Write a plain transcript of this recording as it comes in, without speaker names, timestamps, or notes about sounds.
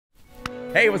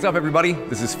Hey, what's up everybody?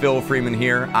 This is Phil Freeman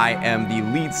here. I am the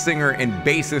lead singer and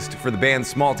bassist for the band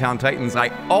Small Town Titans. I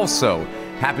also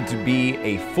happen to be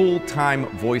a full-time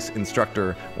voice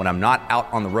instructor when I'm not out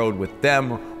on the road with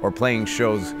them or playing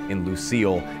shows in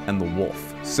Lucille and the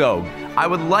Wolf. So, I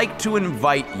would like to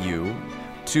invite you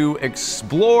to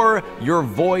explore your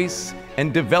voice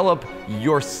and develop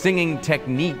your singing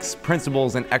techniques,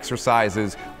 principles, and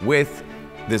exercises with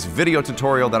this video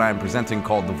tutorial that I am presenting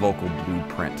called the Vocal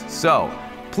Blueprint. So,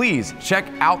 please check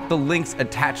out the links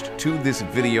attached to this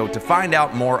video to find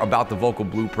out more about the Vocal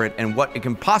Blueprint and what it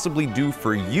can possibly do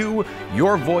for you,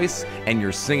 your voice, and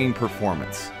your singing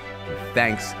performance.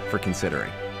 Thanks for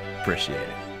considering. Appreciate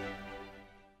it.